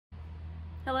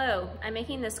Hello, I'm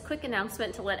making this quick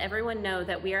announcement to let everyone know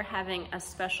that we are having a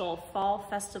special fall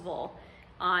festival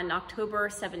on October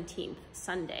 17th,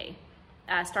 Sunday,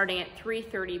 starting at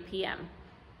 3:30 p.m.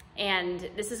 And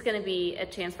this is gonna be a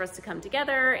chance for us to come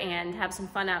together and have some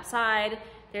fun outside.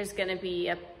 There's gonna be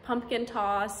a pumpkin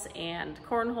toss and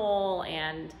cornhole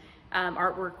and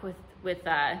artwork with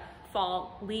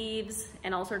fall leaves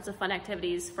and all sorts of fun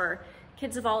activities for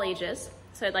kids of all ages.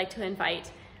 So I'd like to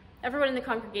invite everyone in the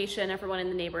congregation, everyone in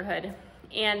the neighborhood,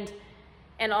 and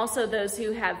also those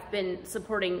who have been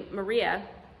supporting Maria,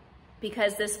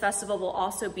 because this festival will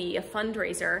also be a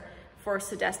fundraiser for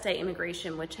Sudeste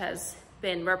Immigration, which has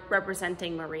been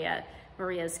representing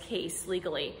Maria's case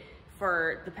legally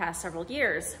for the past several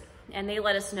years. And they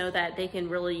let us know that they can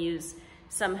really use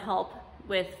some help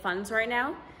with funds right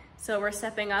now. So we're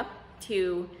stepping up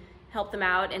to help them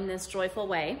out in this joyful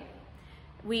way.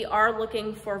 We are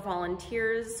looking for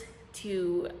volunteers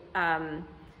to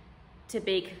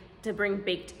bring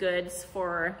baked goods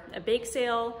for a bake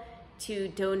sale, to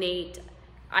donate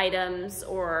items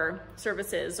or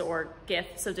services or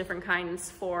gifts of different kinds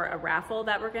for a raffle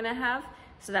that we're gonna have,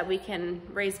 so that we can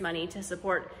raise money to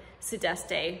support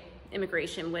Sudeste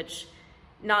Immigration, which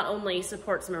not only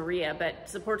supports Maria, but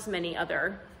supports many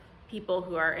other people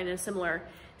who are in a similar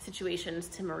situations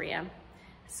to Maria.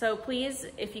 So please,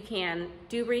 if you can,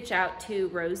 do reach out to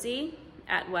Rosie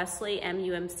at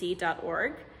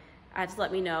wesleymumc.org to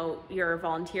let me know your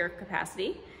volunteer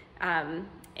capacity.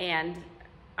 And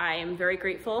I am very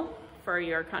grateful for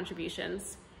your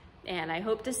contributions, and I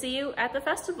hope to see you at the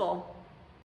festival.